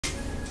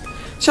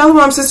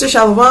Shalom, sister,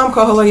 shalom,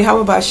 kohalo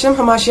Yahweh Ba'ashem,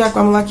 Hamashiach,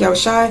 Ramalak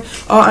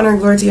Yahushai, all honor and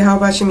glory to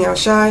Yahweh Ba'ashem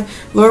Yahushai.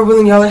 Lord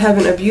willing, y'all are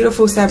having a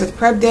beautiful Sabbath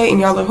prep day, and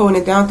y'all are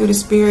holding it down through the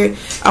Spirit.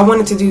 I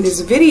wanted to do this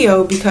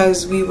video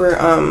because we were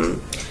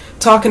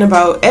talking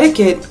about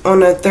etiquette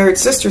on a third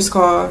sisters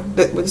call.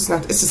 It's a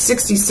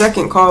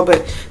 60-second call,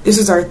 but this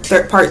is our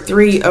part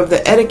 3 of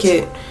the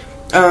etiquette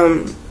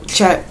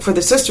chat for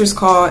the sisters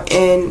call.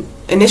 And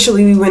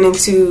initially we went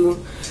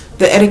into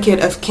the etiquette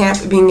of camp,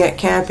 being at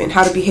camp, and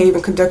how to behave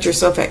and conduct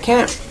yourself at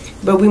camp.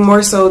 But we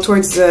more so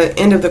towards the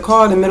end of the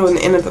call, the middle and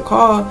the end of the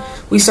call,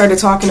 we started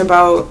talking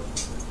about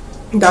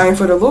dying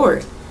for the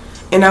Lord.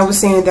 And I was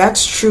saying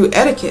that's true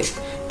etiquette.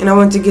 And I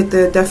wanted to get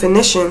the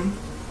definition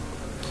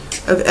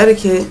of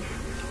etiquette.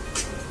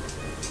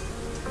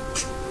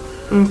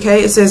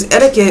 Okay, it says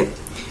etiquette,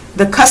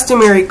 the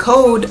customary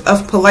code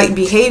of polite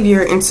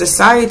behavior in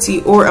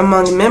society or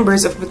among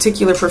members of a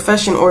particular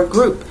profession or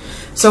group.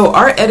 So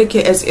our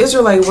etiquette as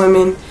Israelite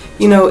women,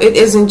 you know, it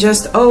isn't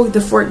just, oh,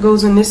 the fork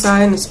goes on this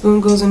side and the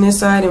spoon goes on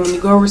this side, and when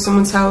you go over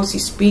someone's house, you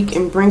speak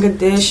and bring a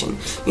dish, and,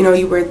 you know,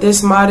 you wear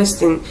this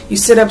modest and you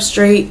sit up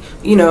straight.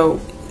 You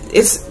know,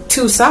 it's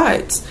two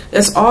sides.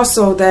 It's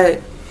also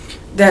that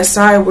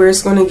side where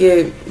it's going to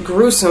get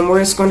gruesome,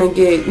 where it's going to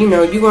get, you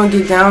know, you're going to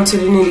get down to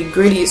the nitty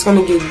gritty. It's going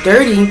to get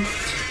dirty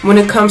when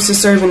it comes to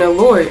serving the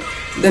Lord.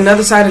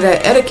 Another side of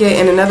that etiquette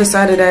and another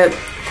side of that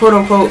quote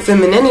unquote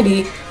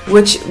femininity,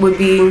 which would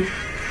be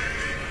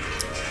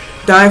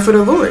dying for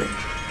the Lord.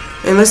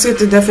 And let's get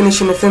the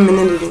definition of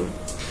femininity.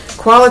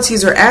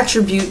 Qualities or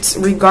attributes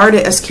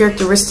regarded as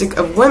characteristic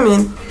of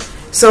women.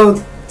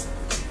 So,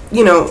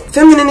 you know,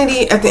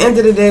 femininity at the end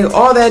of the day,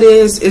 all that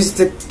is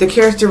the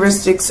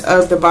characteristics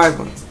of the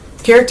Bible.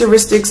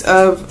 Characteristics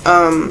of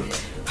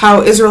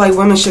how Israelite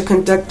women should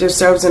conduct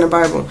themselves in the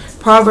Bible.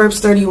 Proverbs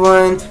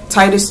 31,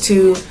 Titus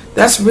 2,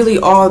 that's really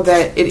all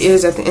that it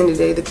is at the end of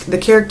the day. The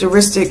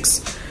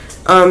characteristics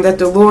that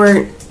the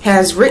Lord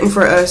has written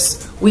for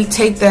us, we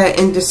take that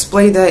and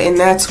display that, and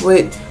that's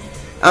what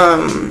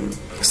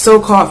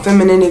so-called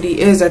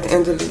femininity is at the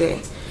end of the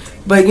day.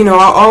 But, you know,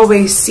 I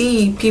always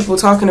see people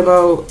talking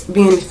about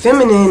being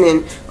feminine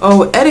and,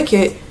 oh,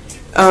 etiquette,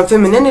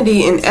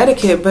 femininity and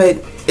etiquette, but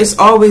it's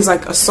always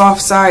like a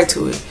soft side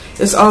to it.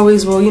 It's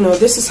always, well, you know,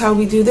 this is how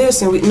we do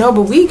this, and no,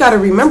 but we got to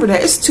remember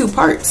that it's two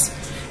parts.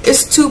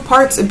 It's two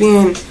parts of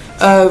being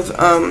of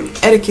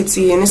etiquette,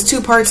 and it's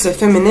two parts of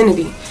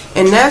femininity.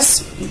 And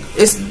that's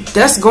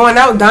going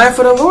out dying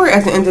for the Lord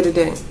at the end of the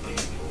day.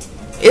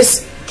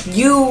 It's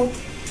you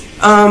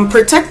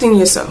protecting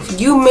yourself.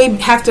 You may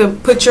have to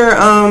put your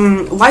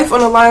life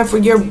on the line for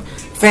your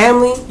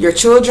family, your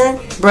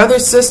children,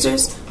 brothers,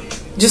 sisters.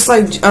 Just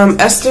like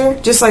Esther,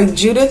 just like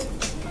Judith.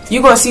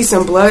 You're going to see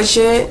some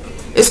bloodshed.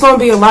 It's going to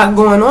be a lot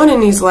going on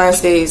in these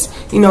last days.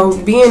 You know,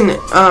 being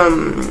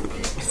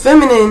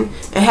feminine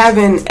and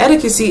having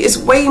etiquette is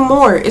way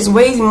more. It's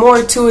way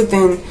more to it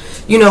than,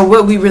 you know,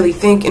 what we really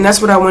think. And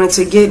that's what I wanted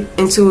to get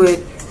into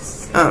it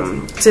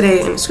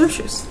today in the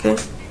scriptures. Okay,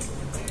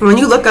 when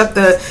you look up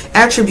the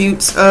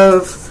attributes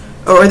of,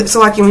 or so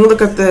like when you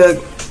look up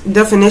the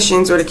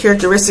definitions or the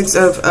characteristics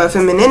of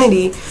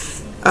femininity,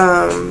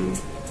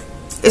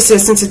 it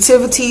says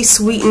sensitivity,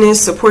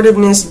 sweetness,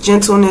 supportiveness,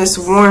 gentleness,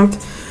 warmth,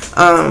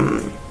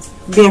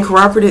 being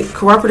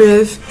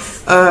cooperative,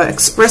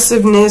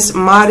 expressiveness,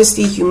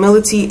 modesty,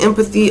 humility,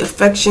 empathy,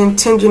 affection,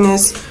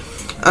 tenderness,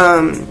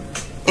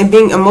 and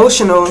being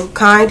emotional,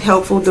 kind,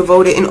 helpful,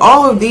 devoted. And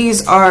all of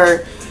these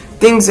are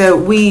things that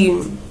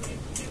we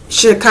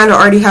should kind of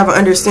already have an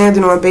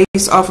understanding on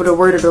based off of the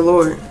word of the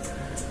Lord,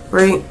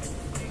 right?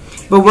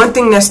 But one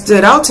thing that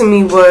stood out to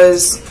me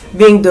was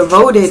being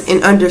devoted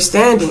and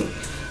understanding.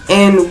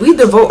 And we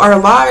devote our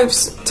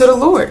lives to the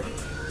Lord.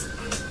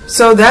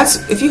 So that's,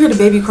 if you hear the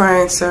baby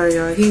crying, sorry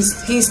y'all, he's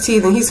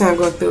teething, he's kind of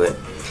going through it.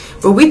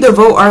 But we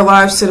devote our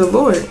lives to the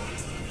Lord.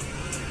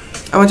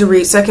 I want to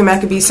read 2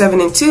 Maccabees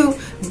 7:2.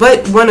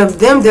 But one of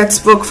them that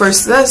spoke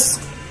first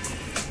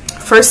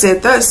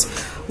said thus,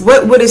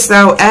 what wouldest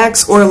thou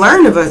ask or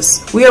learn of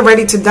us? We are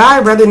ready to die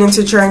rather than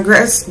to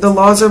transgress the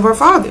laws of our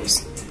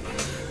fathers.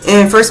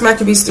 And 1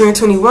 Maccabees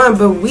 3:21,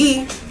 but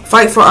we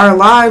fight for our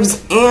lives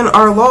and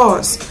our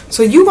laws.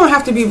 So you're going to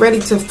have to be ready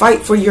to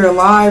fight for your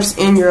lives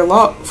and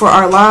for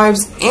our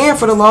lives and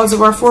for the laws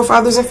of our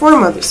forefathers and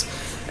foremothers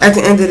at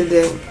the end of the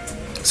day.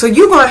 So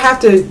you're going to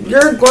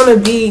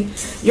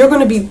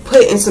be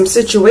put in some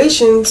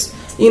situations,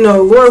 you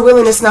know, Lord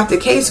willing, it's not the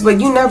case,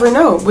 but you never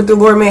know what the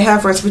Lord may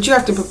have for us. But you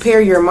have to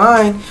prepare your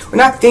mind. Or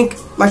not think,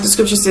 like the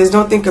scripture says,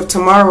 don't think of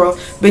tomorrow,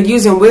 but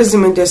using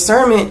wisdom and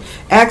discernment,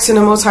 asking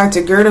the Most High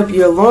to gird up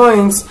your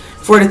loins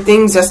for the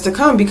things that's to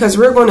come, because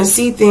we're going to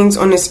see things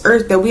on this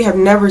earth that we have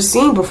never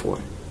seen before.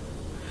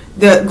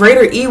 The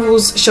greater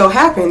evils shall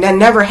happen that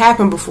never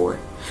happened before.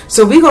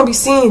 So we're going to be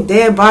seeing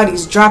dead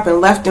bodies dropping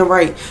left and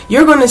right.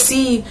 You're going to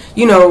see,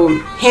 you know,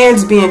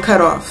 hands being cut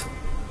off,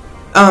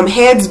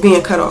 heads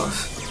being cut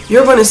off.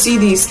 You're going to see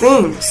these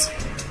things.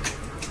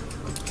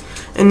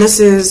 And this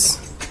is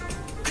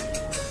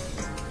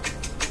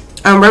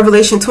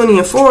Revelation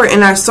 20:4.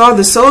 And I saw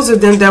the souls of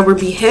them that were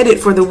beheaded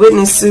for the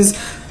witnesses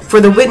for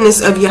the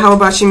witness of Yahweh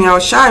B'Shem Yahweh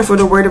Shai, for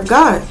the word of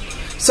God.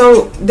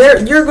 So there,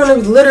 you're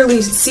going to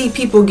literally see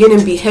people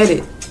getting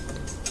beheaded.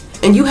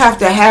 And you have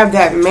to have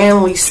that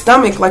manly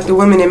stomach like the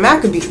women in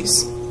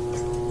Maccabees.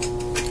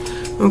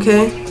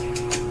 Okay?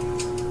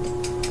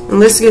 And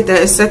let's get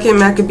that. It's 2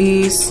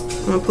 Maccabees.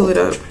 I'm going to pull it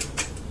up.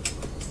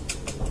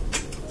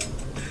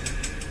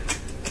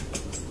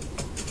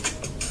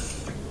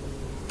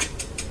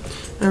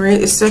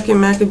 Alright, it's 2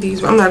 Maccabees.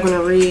 But I'm not going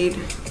to read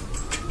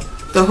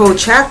the whole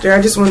chapter.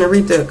 I just want to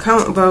read the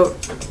account about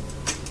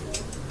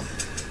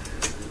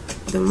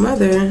the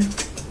mother.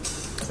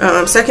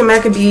 2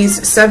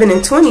 Maccabees 7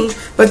 and 20.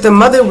 But the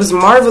mother was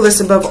marvelous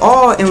above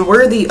all and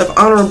worthy of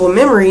honorable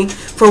memory.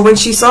 For when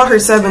she saw her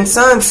 7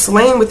 sons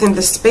slain within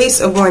the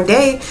space of one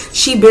day,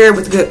 she bare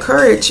with good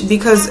courage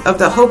because of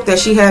the hope that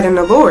she had in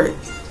the Lord.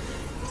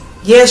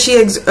 Yes,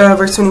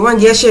 verse 21.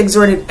 Yes, she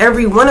exhorted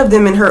every one of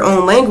them in her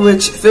own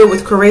language, filled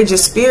with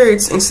courageous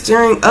spirits, and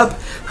stirring up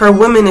her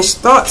womanish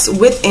thoughts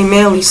with a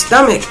manly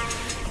stomach.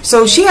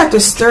 So she had to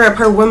stir up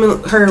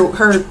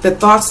the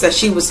thoughts that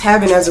she was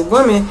having as a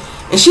woman,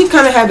 and she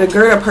kind of had to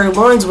gird up her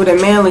loins with a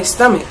manly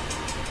stomach.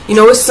 You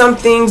know, it's some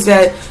things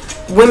that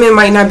women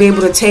might not be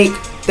able to take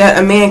that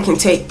a man can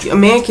take. A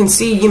man can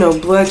see, you know,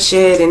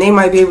 bloodshed, and they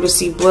might be able to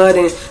see blood,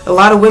 and a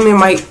lot of women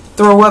might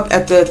throw up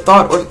at the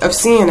thought of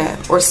seeing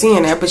that.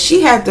 But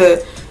she had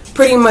to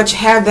pretty much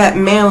have that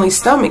manly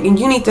stomach, and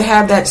you need to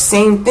have that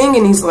same thing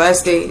in these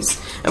last days,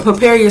 and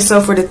prepare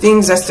yourself for the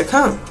things that's to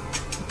come.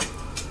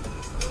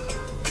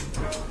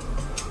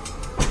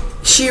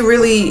 She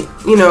really,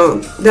 you know,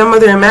 that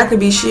mother in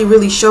Maccabees, she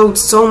really showed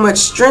so much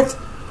strength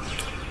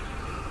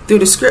through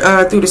the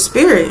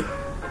spirit.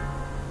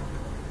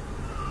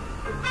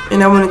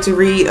 And I wanted to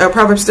read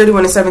Proverbs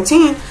 31 and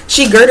 17.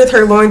 She girded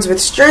her loins with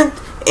strength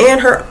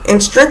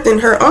and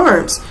strengthened her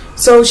arms.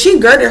 So she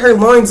girded her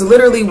loins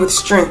literally with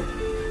strength,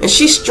 and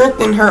she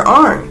strengthened her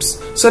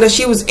arms so that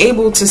she was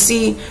able to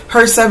see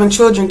her 7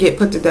 children get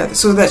put to death,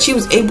 so that she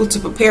was able to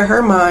prepare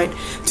her mind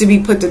to be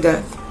put to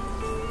death.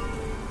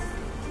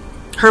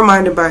 Her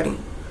mind and body. All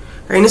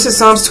right, this is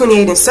Psalms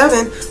 28 and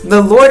 7.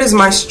 The Lord is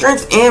my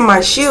strength and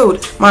my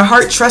shield. My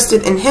heart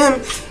trusted in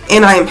him,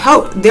 and I am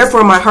helped.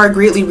 Therefore my heart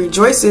greatly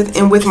rejoiceth,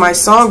 and with my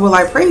song will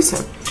I praise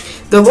him.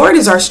 The Lord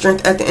is our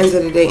strength at the end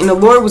of the day. And the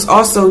Lord was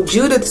also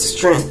Judith's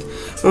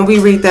strength when we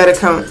read that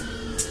account.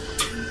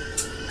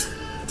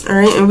 All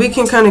right, and we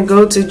can kind of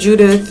go to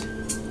Judith.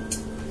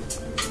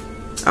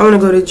 I want to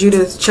go to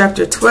Judith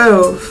chapter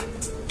 12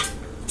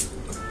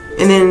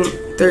 and then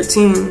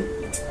 13.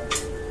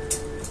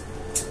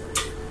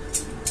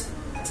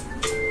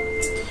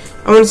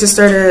 I wanted to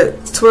start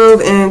at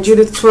 12 and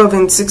Judith 12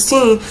 and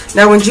 16.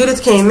 Now when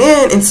Judith came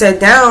in and sat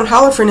down,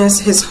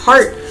 Holofernes, his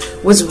heart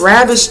was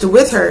ravished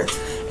with her,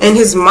 and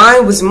his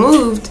mind was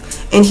moved,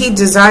 and he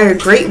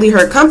desired greatly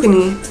her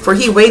company, for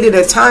he waited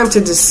a time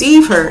to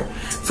deceive her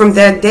from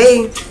that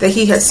day that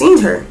he had seen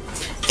her.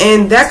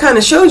 And that kind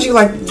of shows you,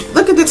 like,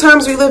 look at the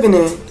times we're living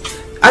in.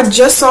 I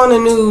just saw in the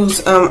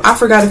news, I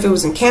forgot if it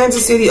was in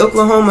Kansas City,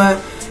 Oklahoma,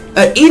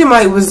 an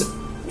Edomite was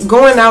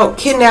going out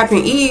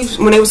kidnapping Eve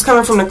when they was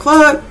coming from the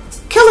club,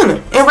 killing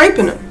them and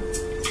raping them.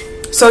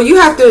 So you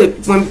have to,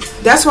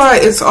 that's why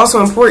it's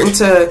also important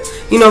to,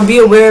 you know, be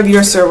aware of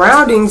your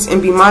surroundings and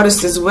be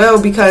modest as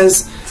well,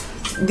 because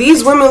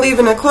these women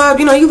leaving a club,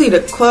 you know, you leave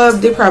a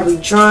club, they're probably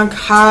drunk,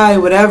 high,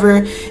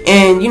 whatever,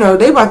 and, you know,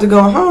 they about to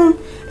go home,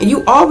 and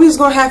you always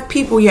gonna have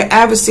people, your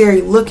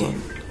adversary,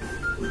 looking.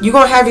 You're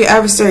gonna have your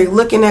adversary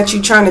looking at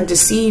you, trying to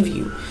deceive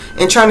you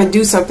and trying to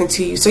do something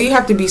to you. So you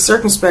have to be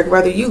circumspect,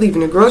 whether you leave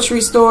in a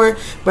grocery store,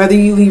 whether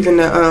you leave in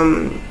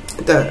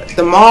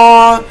the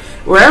mall,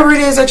 wherever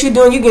it is that you're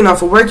doing, you're getting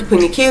off of work, you're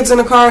putting your kids in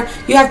the car.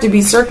 You have to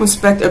be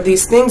circumspect of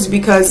these things,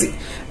 because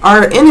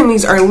our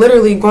enemies are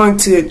literally going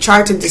to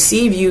try to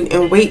deceive you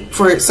and wait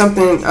for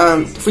something,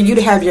 for you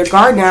to have your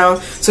guard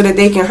down so that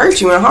they can hurt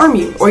you and harm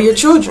you or your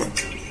children.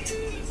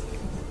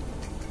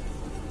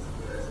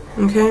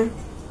 Okay?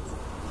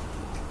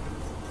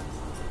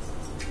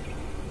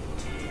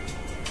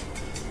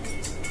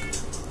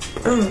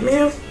 Oh,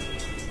 man.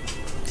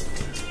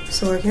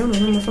 So I don't know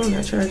how my phone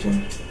not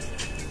charging.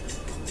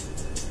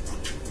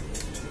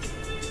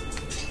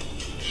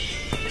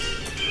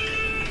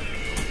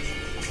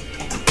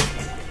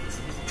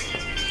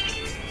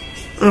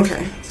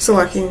 Okay, so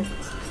lucky.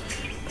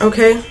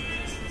 Okay,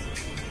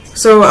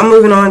 so I'm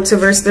moving on to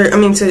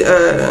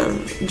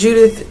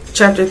Judith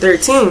chapter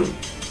 13.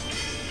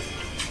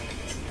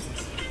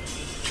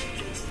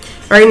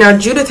 All right, now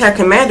Judith had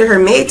commanded her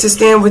maid to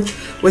stand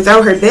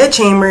without her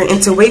bedchamber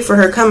and to wait for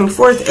her coming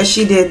forth, as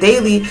she did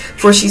daily,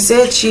 for she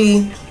said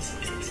she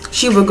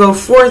would go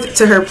forth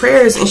to her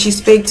prayers, and she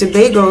spake to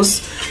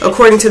Bagos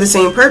according to the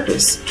same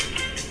purpose.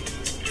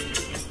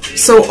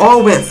 So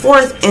all went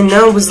forth, and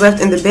none was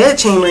left in the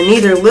bedchamber,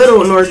 neither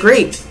little nor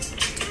great.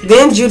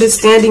 Then Judith,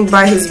 standing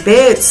by his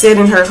bed, said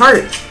in her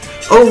heart,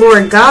 O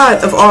Lord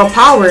God of all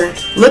power,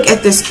 look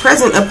at this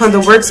present upon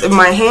the works of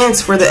my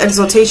hands for the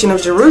exaltation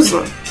of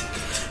Jerusalem.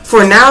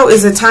 For now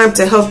is the time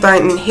to help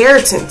thine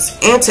inheritance,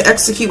 and to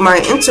execute my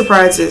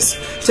enterprises,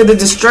 to the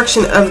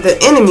destruction of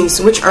the enemies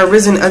which are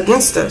risen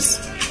against us.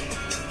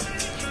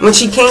 When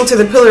she came to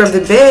the pillar of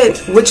the bed,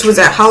 which was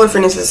at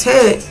Holofernes'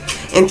 head,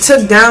 and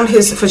took down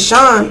his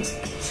fashion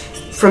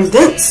from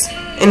thence,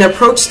 and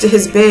approached to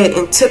his bed,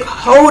 and took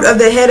hold of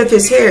the head of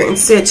his hair, and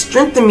said,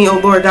 Strengthen me, O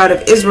Lord God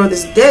of Israel,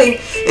 this day.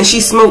 And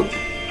she smote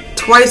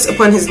twice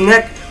upon his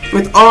neck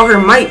with all her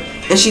might,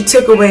 and she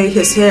took away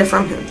his hair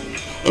from him,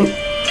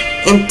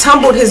 and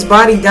tumbled his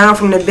body down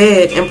from the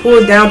bed, and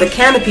pulled down the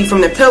canopy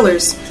from the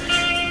pillars.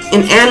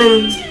 And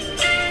Anan,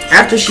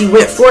 after she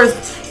went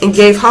forth, and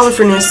gave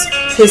Holofernes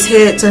his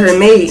head to her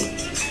maid.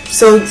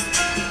 So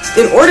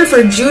in order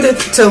for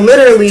Judith to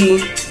literally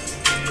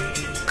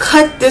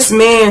cut this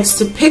man's,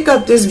 to pick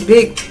up this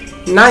big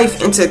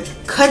knife and to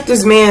cut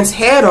this man's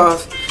head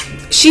off,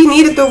 she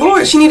needed the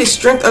Lord. She needed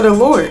strength of the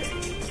Lord.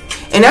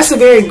 And that's a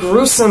very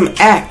gruesome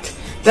act.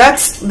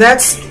 That's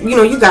you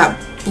know, you got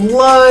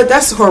blood.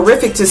 That's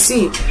horrific to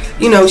see.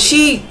 You know,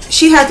 she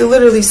had to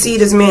literally see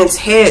this man's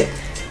head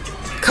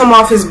come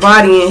off his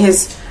body, and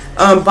his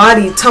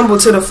body tumble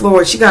to the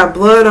floor. She got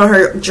blood on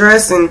her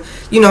dress, and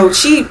you know,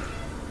 she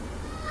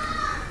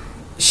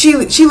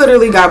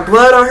literally got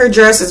blood on her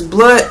dress. There's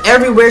blood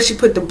everywhere. She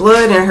put the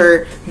blood in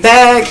her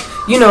bag.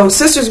 You know,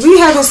 sisters, we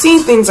haven't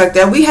seen things like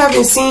that. We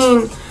haven't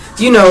seen,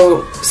 you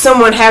know,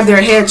 someone have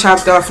their head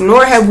chopped off,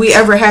 nor have we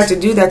ever had to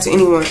do that to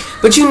anyone.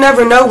 But you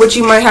never know what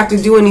you might have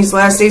to do in these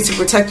last days to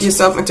protect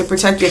yourself and to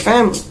protect your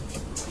family.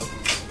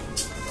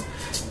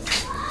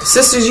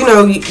 Sisters, you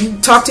know, you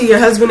talk to your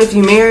husband if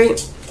you're married.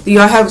 Do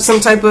y'all have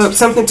some type of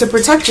something to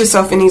protect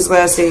yourself in these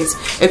last days?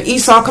 If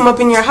Esau come up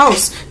in your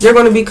house, they're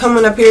going to be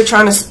coming up here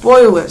trying to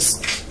spoil us.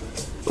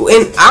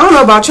 And I don't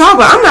know about y'all,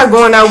 but I'm not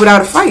going out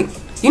without a fight.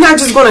 You're not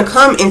just going to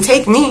come and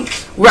take me.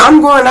 Where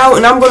I'm going out,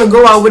 and I'm going to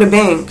go out with a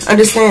bang.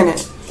 Understand that?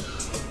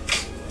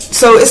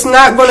 So it's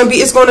not going to be,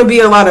 it's going to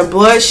be a lot of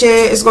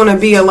bloodshed. It's going to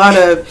be a lot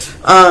of,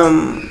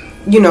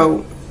 you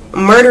know,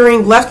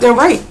 murdering left and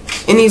right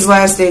in these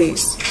last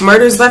days.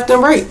 Murders left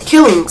and right.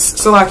 Killings,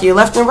 Salakia,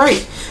 left and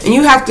right. And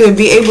you have to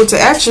be able to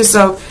ask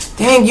yourself,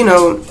 dang, you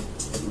know,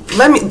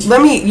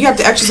 you have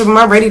to ask yourself, am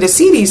I ready to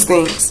see these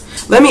things?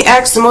 Let me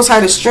ask the Most High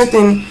to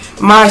strengthen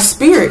my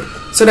spirit,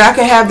 so that I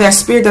can have that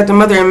spirit that the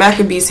mother and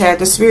Maccabees had,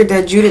 the spirit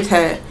that Judith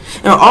had,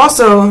 and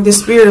also the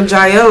spirit of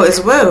Jael as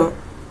well.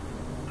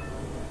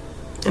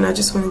 And I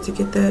just wanted to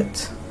get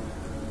that.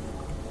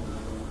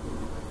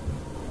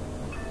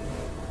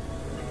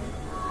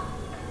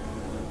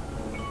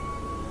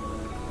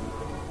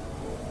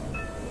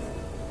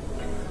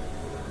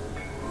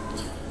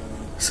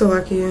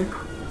 Salakia.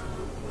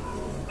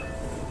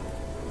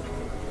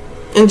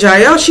 And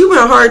Jael, she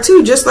went hard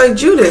too, just like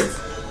Judith.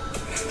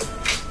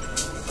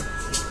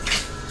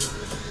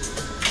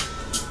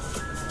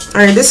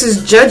 Alright, this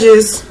is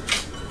Judges.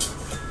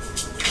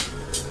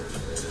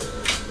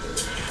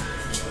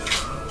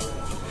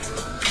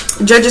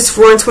 Judges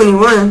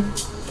 4:21.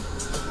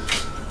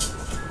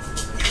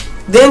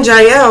 Then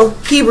Jael,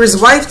 Heber's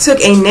wife,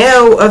 took a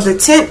nail of the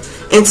tent,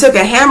 and took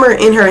a hammer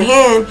in her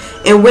hand,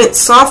 and went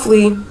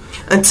softly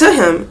unto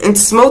him, and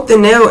smote the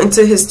nail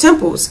into his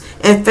temples,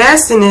 and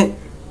fastened it.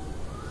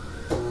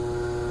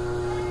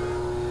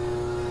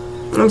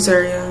 I'm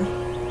sorry, y'all.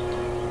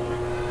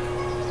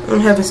 I'm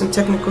having some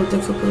technical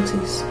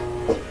difficulties.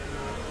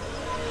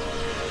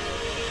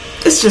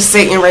 It's just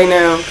Satan right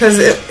now, because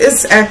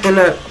it's acting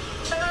up.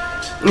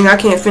 You know, I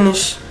can't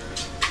finish.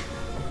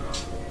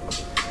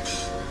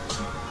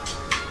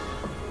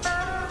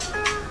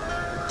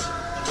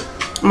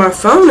 My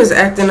phone is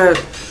acting up.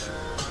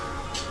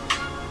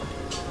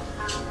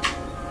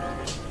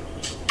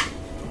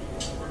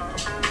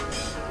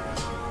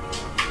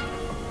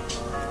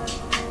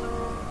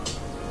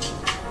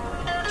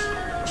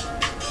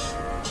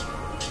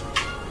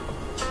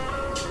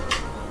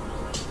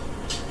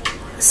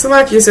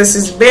 Salakia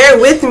sisters, bear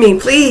with me,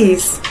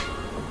 please.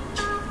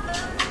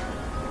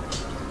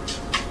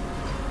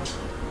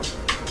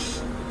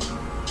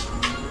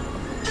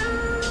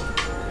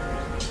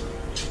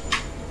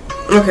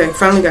 Okay,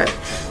 finally got it.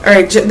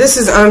 Alright, this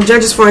is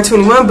Judges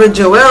 4:21. But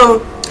Jael,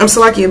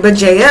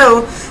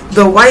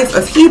 the wife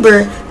of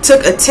Heber,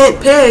 took a tent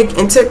peg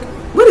and took,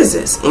 what is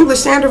this? English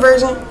Standard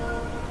Version?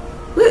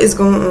 What is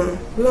going on?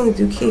 We only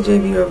do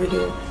KJV over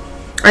here.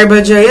 Alright,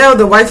 but Jael,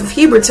 the wife of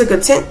Heber, took a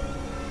tent.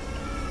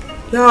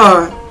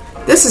 Y'all,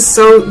 this is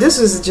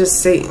just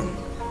Satan.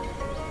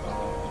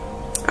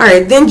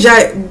 Alright, then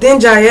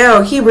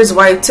Jael, Heber's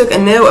wife, took a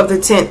nail of the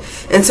tent,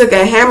 and took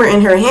a hammer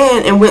in her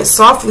hand, and went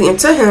softly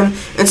unto him,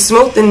 and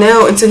smote the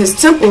nail into his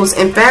temples,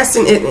 and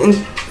fastened it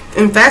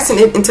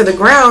into the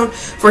ground,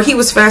 for he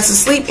was fast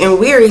asleep and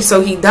weary,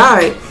 so he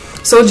died.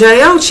 So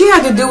Jael, she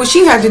had to do what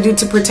she had to do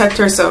to protect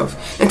herself,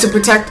 and to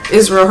protect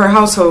Israel, her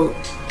household.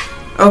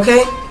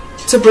 Okay?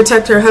 To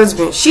protect her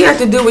husband. She had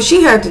to do what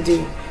she had to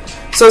do.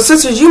 So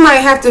sisters, you might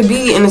have to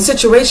be in a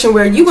situation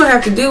where you're going to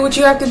have to do what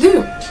you have to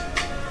do.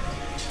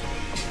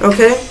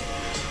 Okay?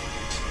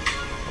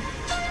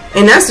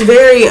 And that's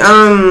very,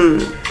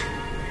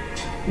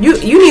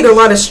 You need a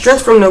lot of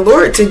strength from the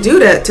Lord to do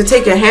that, to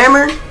take a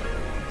hammer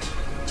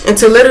and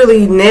to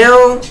literally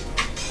nail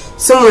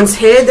someone's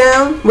head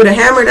down with a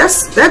hammer.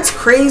 That's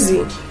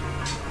crazy.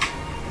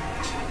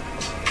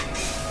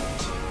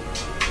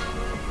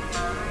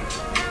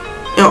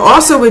 And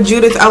also with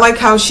Judith, I like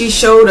how she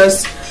showed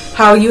us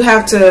how you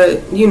have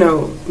to, you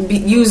know,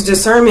 use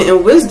discernment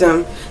and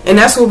wisdom. And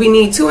that's what we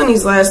need too in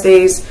these last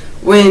days.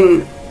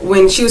 When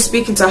she was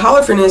speaking to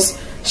Holofernes,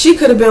 she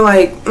could have been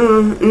like,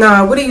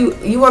 nah, what do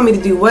you want me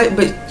to do what?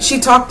 But she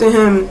talked to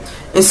him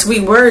in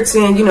sweet words,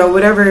 saying, you know,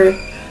 whatever,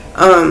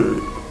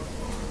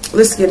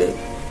 let's get it.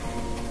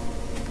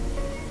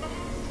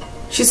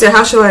 She said,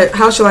 how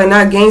shall I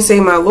not gainsay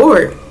my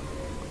Lord?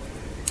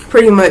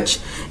 Pretty much.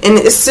 And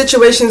it's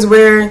situations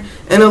where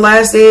in the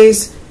last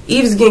days,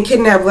 Eve's getting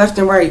kidnapped left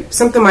and right.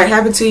 Something might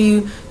happen to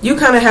you. You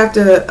kind of have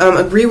to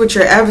agree with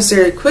your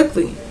adversary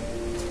quickly,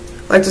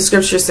 like the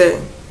scripture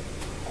said.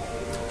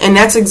 And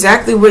that's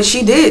exactly what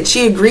she did.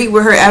 She agreed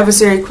with her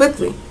adversary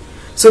quickly,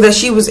 so that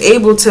she was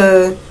able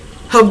to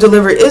help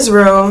deliver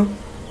Israel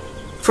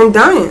from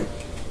dying.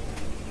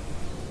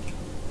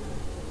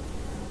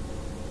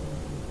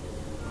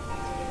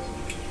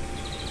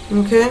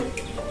 Okay.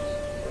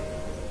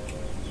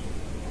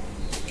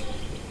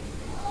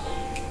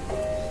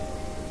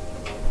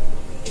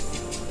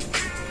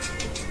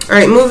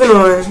 Alright, moving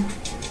on.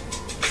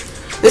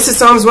 This is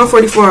Psalms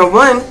 144 and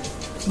 1.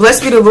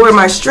 Blessed be the Lord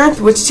my strength,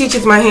 which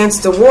teacheth my hands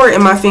to war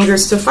and my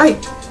fingers to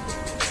fight.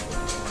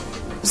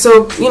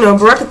 So, you know,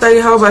 Barakatah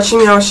Yahweh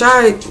Bashim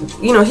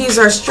Yahushai, you know, he's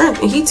our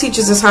strength, and he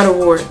teaches us how to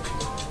war.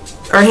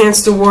 Our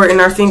hands to war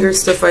and our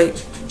fingers to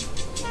fight.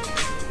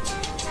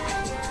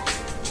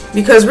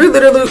 Because we're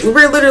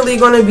literally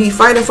going to be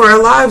fighting for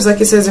our lives,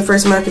 like it says in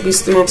 1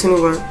 Maccabees 3 and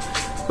 21.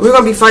 We're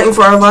going to be fighting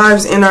for our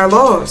lives and our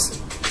laws.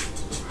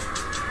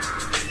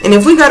 And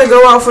if we got to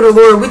go out for the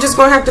Lord, we just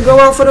going to have to go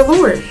out for the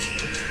Lord.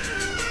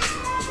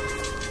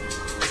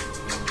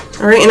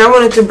 Alright, and I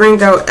wanted to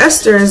bring out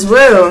Esther as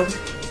well.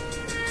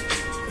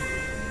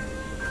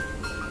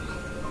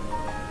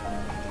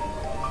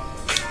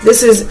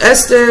 This is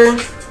Esther.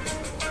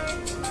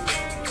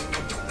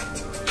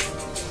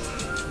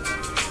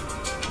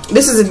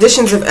 This is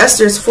editions of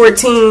Esther's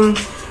 14,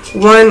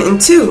 1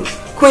 and 2.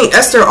 Queen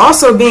Esther,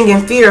 also being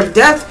in fear of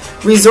death,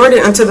 resorted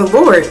unto the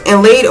Lord,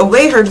 and laid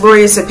away her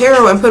glorious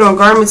apparel, and put on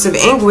garments of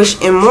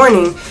anguish and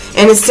mourning.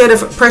 And instead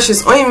of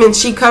precious ointment,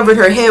 she covered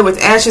her head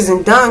with ashes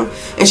and dung,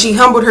 and she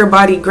humbled her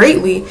body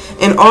greatly.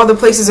 And all the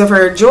places of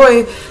her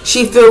joy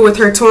she filled with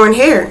her torn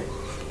hair,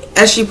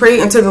 as she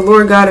prayed unto the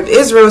Lord God of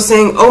Israel,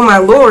 saying, O my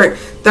Lord,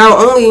 thou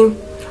only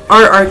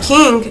art our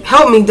King.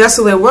 Help me,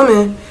 desolate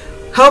woman.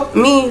 Help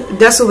me,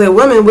 desolate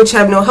woman, which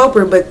have no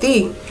helper but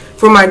thee,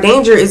 for my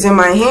danger is in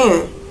my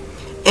hand.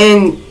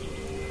 And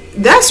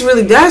that's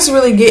really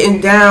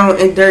getting down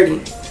and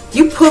dirty.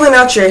 You pulling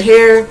out your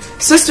hair,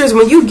 sisters.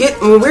 When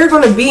we're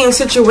going to be in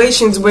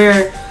situations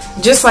where,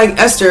 just like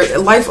Esther,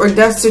 life or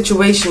death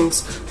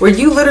situations, where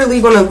you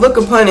literally going to look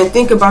upon and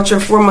think about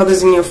your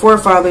foremothers and your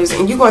forefathers,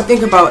 and you're going to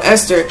think about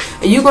Esther,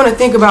 and you're going to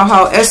think about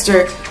how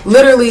Esther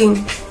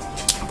literally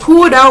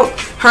pulled out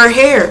her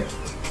hair.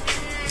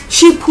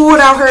 She pulled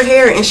out her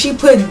hair and she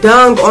put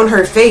dung on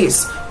her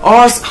face,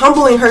 all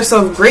humbling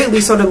herself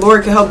greatly so the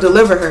Lord can help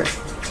deliver her.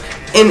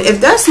 And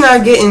if that's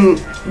not getting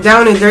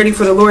down and dirty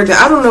for the Lord, then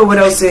I don't know what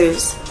else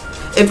is.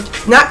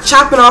 If not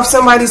chopping off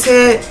somebody's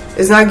head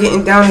is not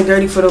getting down and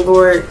dirty for the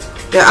Lord,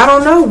 then I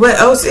don't know what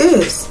else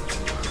is.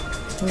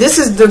 This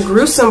is the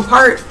gruesome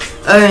part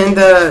and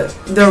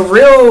the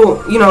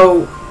real, you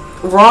know,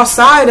 raw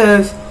side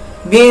of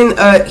being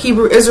a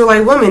Hebrew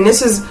Israelite woman.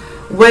 This is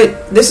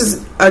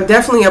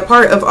definitely a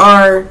part of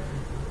our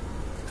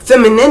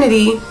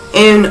femininity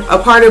and a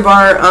part of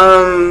our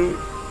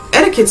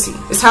etiquette.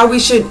 It's how we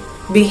should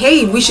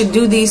behave. We should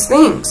do these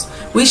things.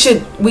 We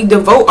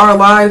devote our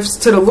lives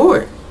to the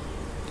Lord.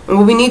 And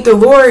when we need the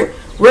Lord,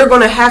 we're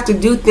going to have to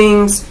do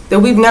things that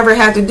we've never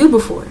had to do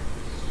before.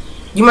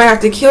 You might have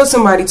to kill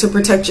somebody to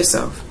protect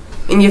yourself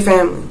and your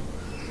family.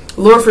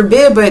 Lord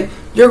forbid, but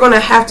you're going to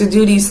have to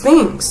do these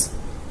things.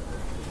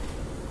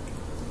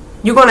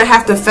 You're going to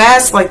have to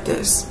fast like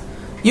this.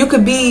 You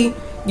could be,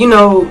 you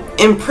know,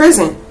 in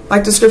prison,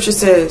 like the scripture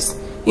says.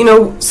 You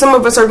know, some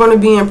of us are going to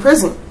be in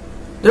prison.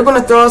 They're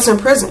going to throw us in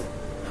prison.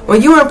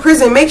 When you're in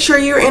prison, make sure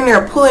you're in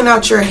there pulling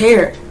out your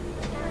hair,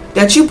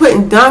 that you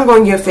putting dung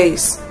on your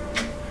face,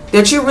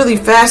 that you're really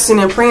fasting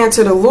and praying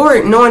to the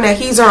Lord, knowing that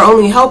he's our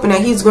only help and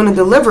that he's going to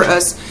deliver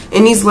us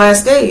in these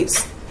last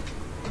days.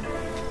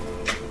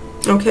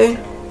 Okay?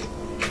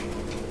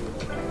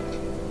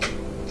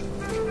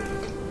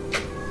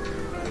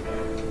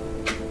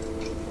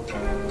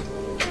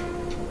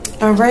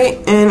 Alright,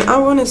 and I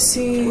want to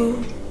see...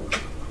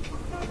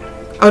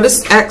 Oh, this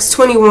is Acts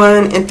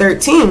 21 and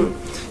 13.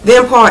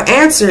 Then Paul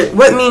answered,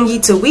 What mean ye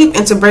to weep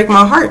and to break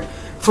my heart?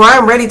 For I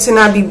am ready to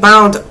not be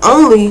bound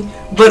only,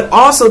 but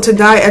also to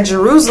die at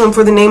Jerusalem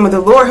for the name of the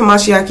Lord,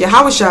 Hamashiach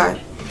Yahushai.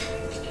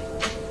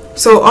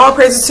 So all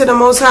praises to the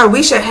Most High.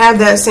 We should have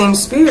that same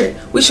spirit.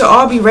 We should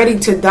all be ready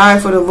to die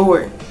for the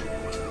Lord.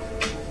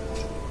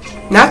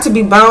 not to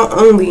be bound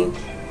only,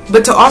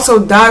 but to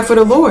also die for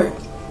the Lord.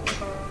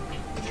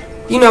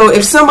 You know,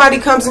 if somebody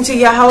comes into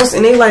your house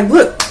and they like,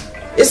 look,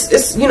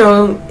 it's you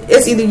know,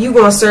 it's either you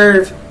gonna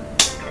serve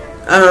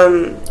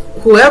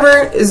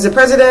whoever is the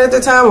president at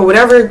the time, or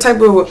whatever type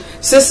of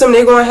system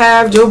they're gonna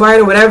have, Joe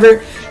Biden,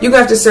 whatever, you're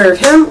gonna have to serve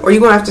him, or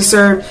you're gonna have to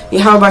serve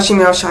Yahweh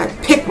Shemel Shai.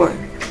 Pick one.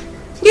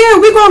 Yeah,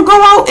 we're gonna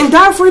go out and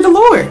die for the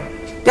Lord.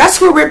 That's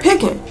what we're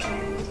picking.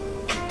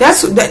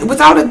 That,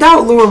 without a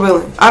doubt, Lord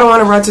willing. I don't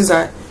want to run to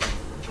Zai.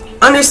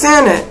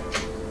 Understand that.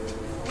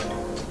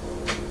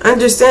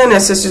 Understand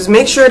that, sisters.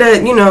 Make sure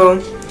that, you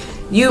know,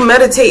 you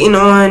meditating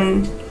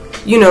on,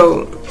 you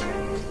know,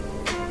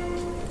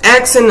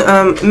 asking,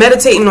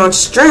 meditating on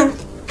strength,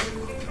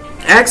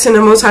 asking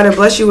the Most High to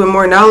bless you with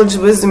more knowledge,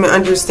 wisdom, and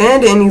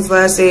understanding in these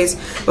last days,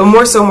 but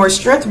more so more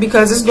strength,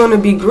 because it's going to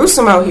be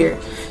gruesome out here.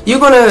 You're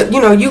gonna,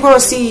 you know, you're gonna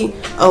see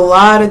a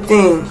lot of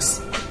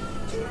things.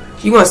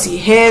 You're gonna see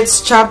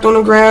heads chopped on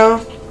the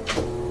ground.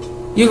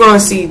 You're gonna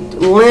see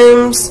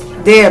limbs,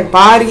 dead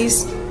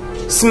bodies,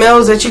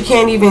 smells that you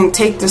can't even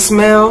take the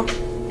smell.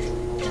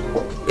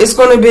 It's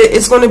gonna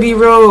be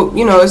real,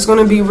 you know, it's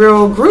gonna be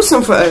real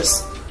gruesome for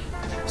us.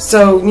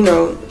 So, you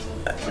know,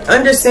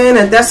 understand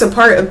that that's a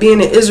part of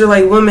being an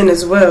Israelite woman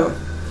as well.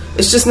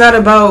 It's just not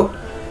about,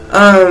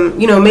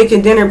 you know,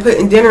 making dinner,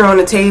 putting dinner on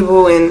the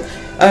table, and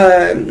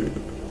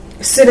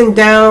sitting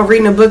down,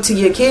 reading a book to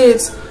your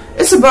kids.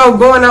 It's about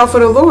going out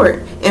for the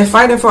Lord and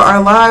fighting for our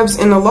lives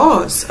and the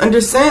laws.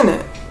 Understand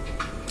that.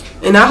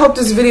 And I hope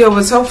this video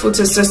was helpful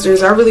to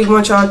sisters. I really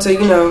want y'all to,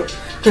 you know,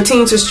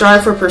 continue to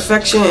strive for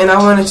perfection. And I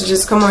wanted to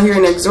just come on here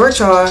and exhort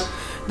y'all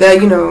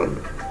that, you know,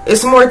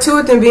 it's more to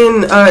it than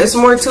being, it's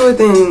more to it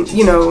than,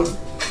 you know,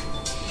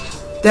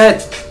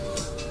 that,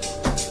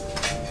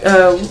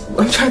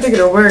 I'm trying to think of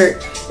the word.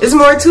 It's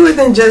more to it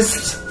than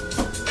just,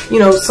 you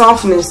know,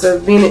 softness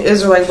of being an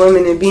Israelite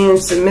woman and being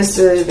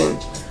submissive and,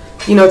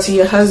 you know, to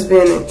your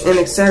husband and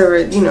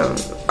etc. You know,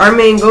 our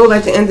main goal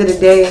at the end of the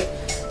day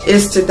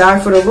is to die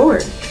for the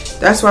Lord.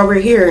 That's why we're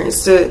here.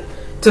 It's to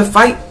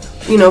fight,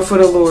 you know, for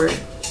the Lord.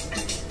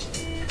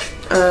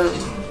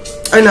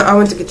 I know I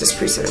went to get this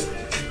precept.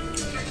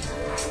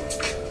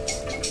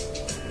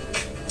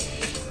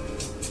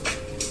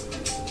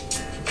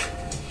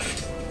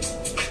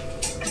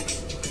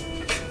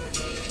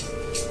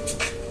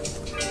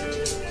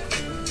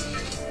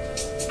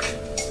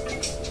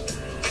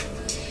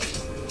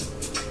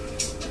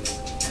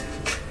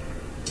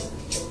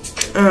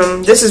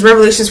 This is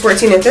Revelations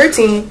 14 and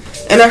 13.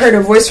 And I heard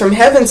a voice from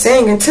heaven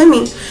saying unto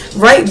me,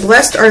 right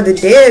blessed are the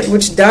dead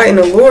which die in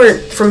the Lord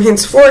from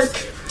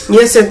henceforth.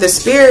 Yes, said the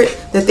Spirit,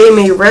 that they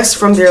may rest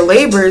from their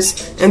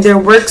labors, and their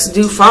works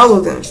do follow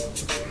them.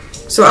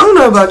 So I don't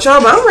know about y'all,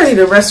 but I'm ready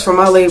to rest from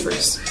my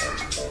labors.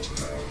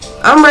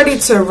 I'm ready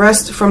to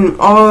rest from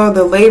all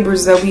the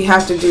labors that we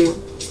have to do.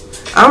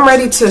 I'm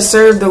ready to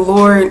serve the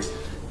Lord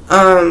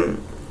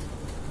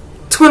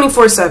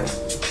 24/7.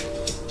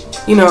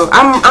 You know,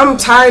 I'm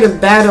tired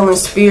of battling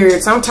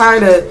spirits. I'm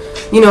tired of,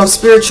 you know,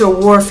 spiritual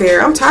warfare.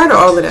 I'm tired of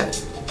all of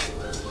that.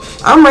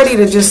 I'm ready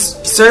to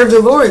just serve the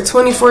Lord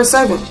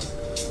 24/7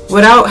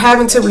 without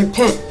having to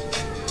repent.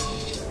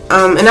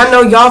 And I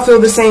know y'all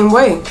feel the same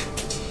way.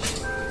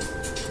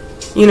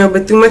 You know,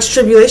 but through much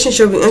tribulation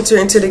shall we enter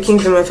into the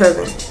kingdom of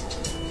heaven.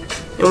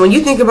 And when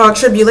you think about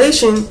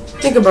tribulation,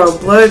 think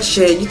about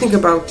bloodshed. You think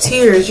about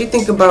tears. You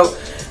think about,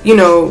 you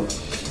know,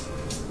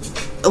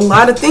 a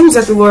lot of things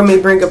that the Lord may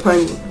bring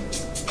upon you.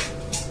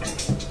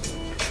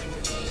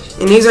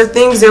 And these are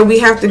things that we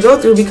have to go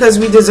through because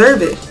we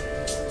deserve it.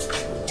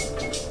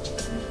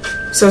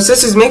 So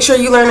sisters, make sure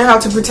you learn how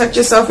to protect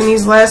yourself in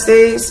these last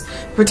days,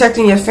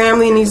 protecting your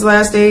family in these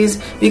last days,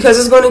 because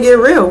it's going to get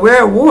real. We're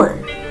at war.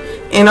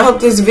 And I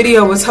hope this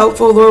video was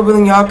helpful. Lord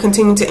willing, y'all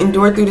continue to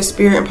endure through the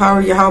spirit and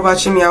power of Yahweh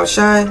Shemel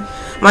Shai.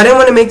 I didn't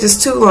want to make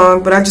this too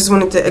long, but I just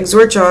wanted to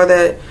exhort y'all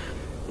that,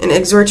 and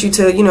exhort you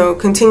to, you know,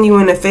 continue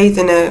in the faith,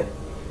 and that,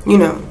 you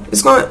know,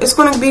 it's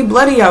going to be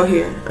bloody out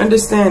here.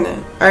 Understand that.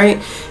 All right.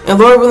 And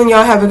Lord willing,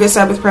 y'all have a good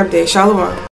Sabbath prep day. Shalom.